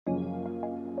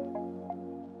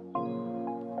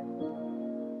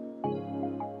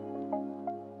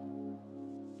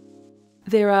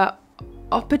There are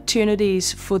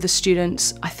opportunities for the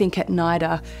students, I think, at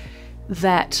NIDA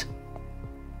that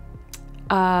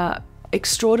are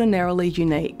extraordinarily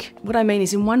unique. What I mean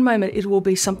is, in one moment it will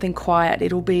be something quiet,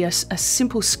 it'll be a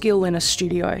simple skill in a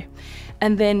studio.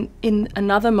 And then in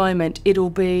another moment, it'll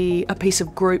be a piece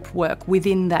of group work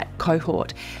within that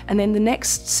cohort. And then the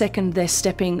next second, they're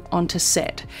stepping onto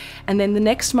set. And then the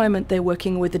next moment, they're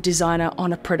working with a designer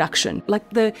on a production. Like,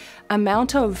 the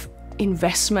amount of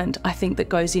investment, I think, that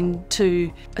goes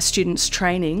into a student's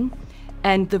training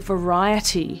and the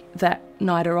variety that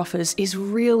NIDA offers is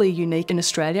really unique in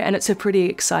Australia, and it's a pretty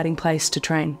exciting place to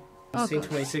train. Scene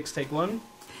 26, take one.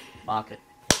 Mark it.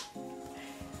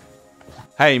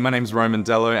 Hey, my name's Roman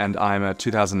Dello and I'm a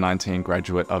 2019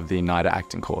 graduate of the NIDA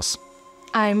acting course.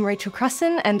 I'm Rachel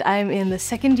Crusson and I'm in the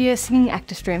second year singing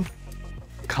actor stream.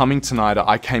 Coming to NIDA,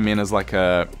 I came in as like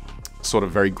a sort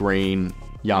of very green,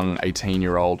 young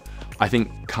 18-year-old. I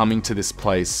think coming to this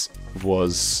place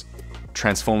was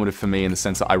transformative for me in the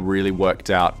sense that I really worked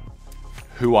out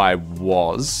who I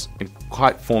was in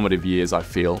quite formative years, I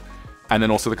feel, and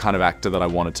then also the kind of actor that I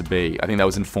wanted to be. I think that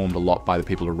was informed a lot by the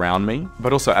people around me.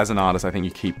 But also as an artist, I think you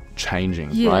keep changing,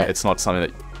 right? It's not something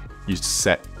that you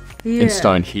set in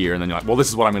stone here and then you're like, well, this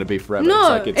is what I'm going to be forever.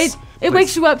 No, it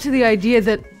wakes you up to the idea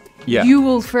that you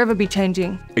will forever be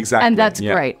changing. Exactly. And that's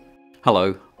great.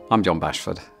 Hello, I'm John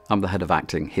Bashford. I'm the head of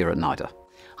acting here at NIDA.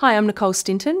 Hi, I'm Nicole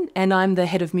Stinton and I'm the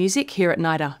head of music here at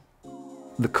NIDA.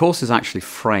 The course is actually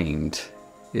framed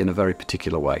in a very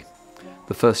particular way.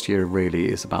 The first year really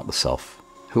is about the self.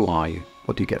 Who are you?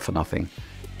 What do you get for nothing?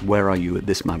 Where are you at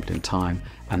this moment in time?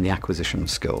 And the acquisition of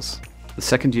skills. The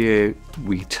second year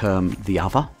we term the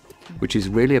other, which is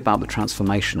really about the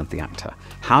transformation of the actor.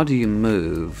 How do you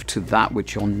move to that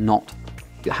which you're not?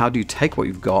 How do you take what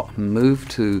you've got and move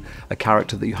to a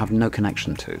character that you have no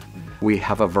connection to? We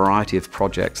have a variety of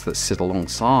projects that sit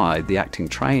alongside the acting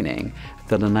training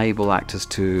that enable actors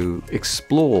to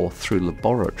explore through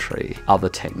laboratory other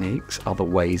techniques, other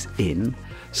ways in,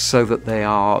 so that they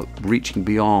are reaching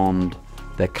beyond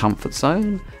their comfort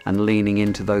zone and leaning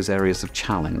into those areas of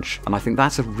challenge. And I think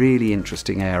that's a really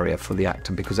interesting area for the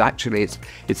actor, because actually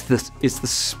it's the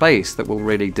space that will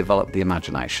really develop the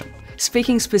imagination.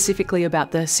 Speaking specifically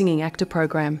about the singing actor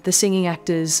program, the singing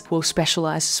actors will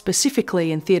specialise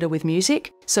specifically in theatre with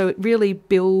music, so it really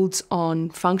builds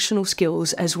on functional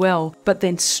skills as well, but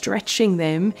then stretching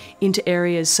them into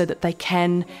areas so that they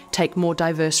can take more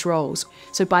diverse roles.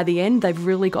 So by the end, they've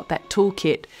really got that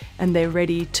toolkit and they're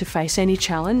ready to face any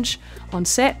challenge on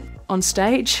set, on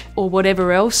stage, or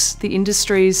whatever else the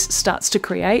industry starts to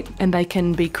create, and they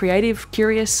can be creative,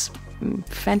 curious,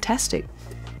 fantastic.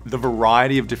 The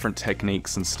variety of different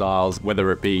techniques and styles,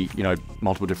 whether it be, you know,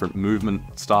 multiple different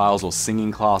movement styles or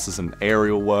singing classes and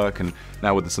aerial work, and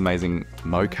now with this amazing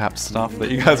mocap stuff that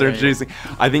you guys are introducing,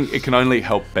 I think it can only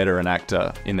help better an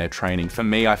actor in their training. For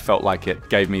me, I felt like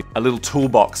it gave me a little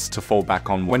toolbox to fall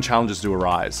back on when challenges do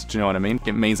arise. Do you know what I mean?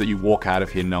 It means that you walk out of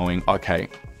here knowing, okay,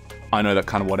 I know that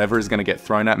kind of whatever is going to get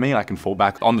thrown at me, I can fall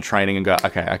back on the training and go,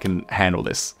 okay, I can handle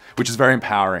this, which is very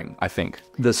empowering, I think.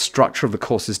 The structure of the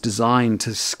course is designed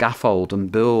to scaffold and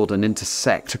build and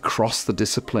intersect across the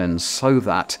disciplines so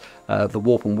that the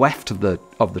warp and weft of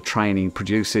the training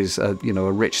produces a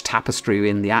rich tapestry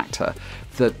in the actor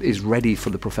that is ready for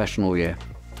the professional year.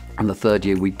 And the third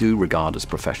year we do regard as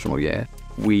professional year.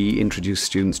 We introduce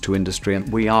students to industry,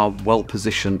 and we are well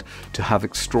positioned to have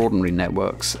extraordinary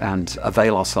networks and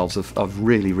avail ourselves of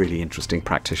really, really interesting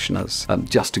practitioners.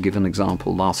 Just to give an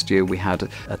example, last year we had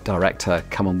a director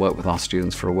come and work with our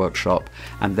students for a workshop,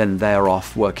 and then they're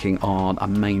off working on a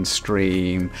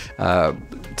mainstream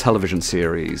television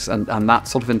series, and that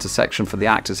sort of intersection for the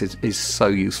actors is so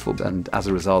useful, and as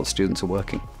a result students are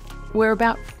working. We're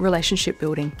about relationship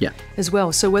building as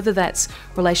well. So whether that's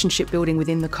relationship building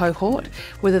within the cohort,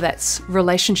 whether that's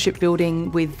relationship building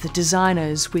with the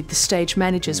designers, with the stage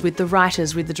managers, with the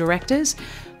writers, with the directors,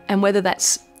 and whether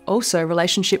that's also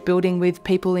relationship building with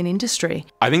people in industry.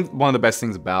 I think one of the best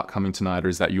things about coming to NIDA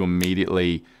is that you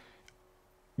immediately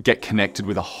get connected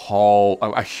with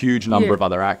a huge number of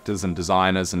other actors and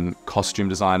designers and costume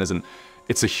designers, and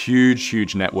it's a huge,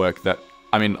 huge network that,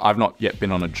 I mean, I've not yet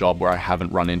been on a job where I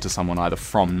haven't run into someone either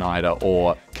from NIDA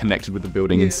or connected with the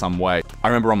building in some way. I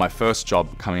remember on my first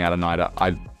job coming out of NIDA,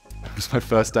 it was my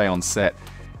first day on set,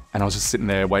 and I was just sitting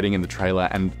there waiting in the trailer,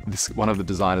 and one of the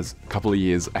designers a couple of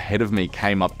years ahead of me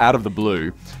came up out of the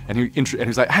blue, and he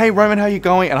was like, "Hey Roman, how you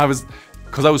going?" And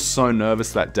because I was so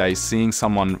nervous that day, seeing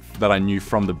someone that I knew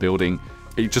from the building,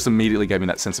 it just immediately gave me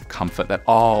that sense of comfort that,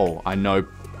 oh, I know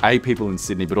people in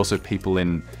Sydney, but also people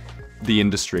in the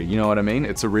industry, you know what I mean?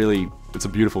 It's a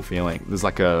beautiful feeling. There's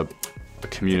like a a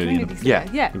community.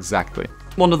 Yeah. Exactly.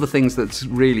 One of the things that's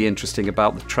really interesting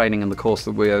about the training and the course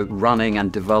that we're running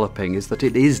and developing is that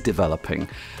it is developing,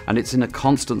 and it's in a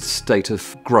constant state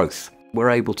of growth.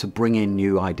 We're able to bring in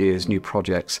new ideas, new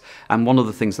projects, and one of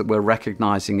the things that we're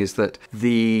recognizing is that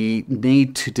the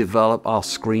need to develop our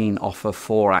screen offer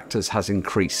for actors has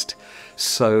increased.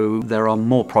 So there are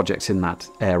more projects in that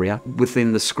area.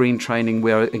 Within the screen training,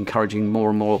 we're encouraging more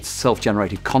and more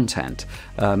self-generated content.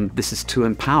 This is to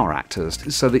empower actors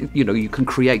so that you can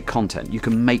create content, you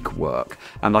can make work,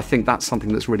 and I think that's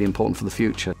something that's really important for the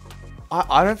future.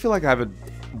 I don't feel like I have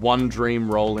one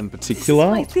dream role in particular.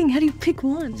 This is my thing. How do you pick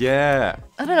one? Yeah.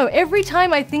 I don't know. Every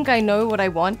time I think I know what I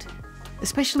want,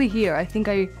 especially here, I think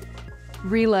I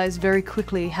realize very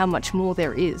quickly how much more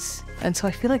there is. And so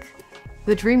I feel like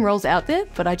the dream role's out there,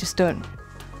 but I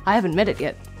haven't met it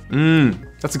yet.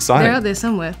 That's exciting. They're out there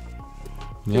somewhere.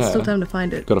 Yeah. There's still time to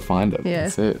find it. Got to find it. Yeah.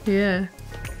 That's it. Yeah.